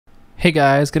Hey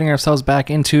guys, getting ourselves back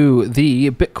into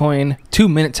the Bitcoin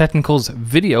 2-minute technicals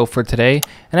video for today.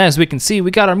 And as we can see,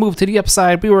 we got our move to the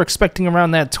upside. We were expecting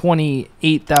around that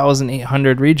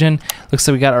 28,800 region. Looks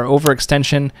like we got our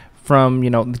overextension from,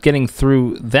 getting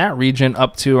through that region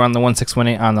up to around the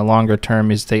 1618 on the longer term.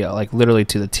 Is they like literally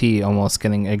to the T, almost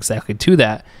getting exactly to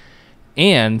that.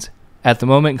 And at the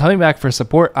moment, coming back for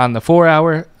support on the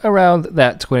 4-hour around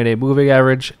that 20-day moving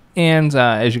average. And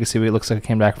as you can see, it looks like it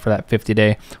came back for that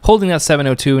 50-day, holding that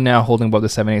 702, now holding above the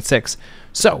 786.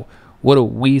 So what do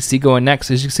we see going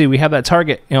next? As you can see, we have that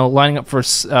target, lining up for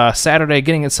Saturday,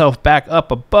 getting itself back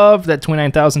up above that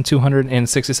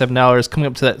 $29,267, coming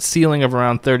up to that ceiling of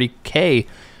around 30K.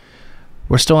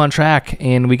 We're still on track,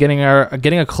 and we getting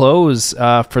a close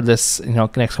for this,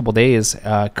 next couple days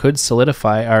could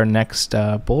solidify our next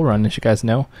bull run, as you guys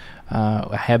know.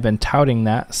 I have been touting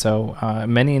that, so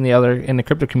many in the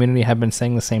crypto community have been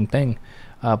saying the same thing.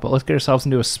 But let's get ourselves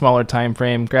into a smaller time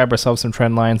frame, grab ourselves some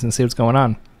trend lines, and see what's going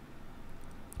on.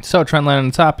 So trend line on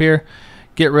the top here.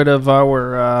 Get rid of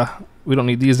our. We don't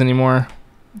need these anymore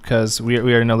because we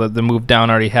already know that the move down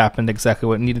already happened exactly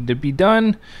what needed to be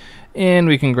done. And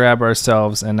we can grab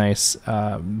ourselves a nice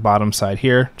bottom side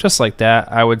here, just like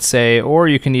that, I would say. Or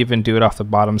you can even do it off the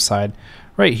bottom side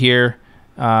right here.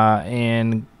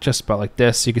 And just about like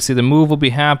this. You can see the move will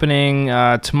be happening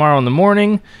tomorrow in the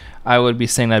morning. I would be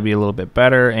saying that'd be a little bit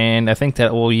better, and I think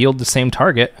that will yield the same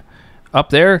target up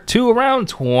there to around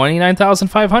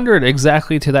 29,500,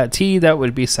 exactly to that T. That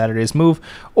would be Saturday's move.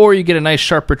 Or you get a nice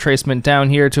sharp retracement down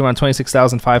here to around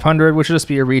 26,500, which will just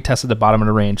be a retest at the bottom of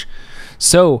the range.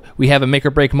 So we have a make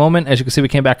or break moment. As you can see, we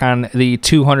came back on the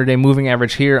 200-day moving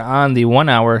average here on the 1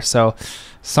 hour. So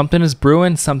something is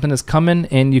brewing, something is coming,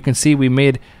 and you can see we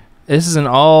made, this is an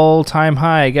all-time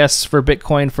high, I guess, for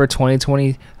Bitcoin for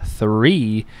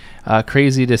 2023.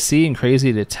 Crazy to see and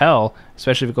crazy to tell,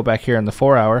 especially if we go back here in the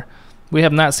 4-hour. We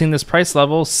have not seen this price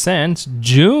level since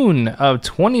June of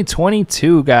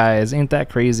 2022, guys. Ain't that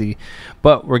crazy?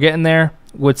 But we're getting there.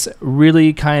 Let's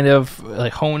really kind of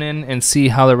like hone in and see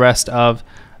how the rest of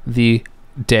the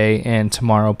day and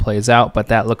tomorrow plays out. But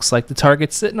that looks like the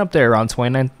target's sitting up there around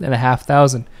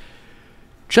 29,500.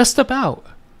 Just about.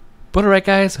 But all right,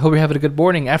 guys. Hope you're having a good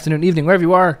morning, afternoon, evening, wherever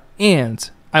you are.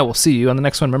 And I will see you on the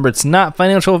next one. Remember, it's not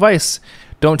financial advice.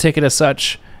 Don't take it as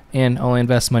such. And only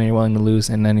invest money you're willing to lose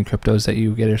in any cryptos that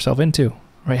you get yourself into. All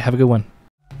right, have a good one.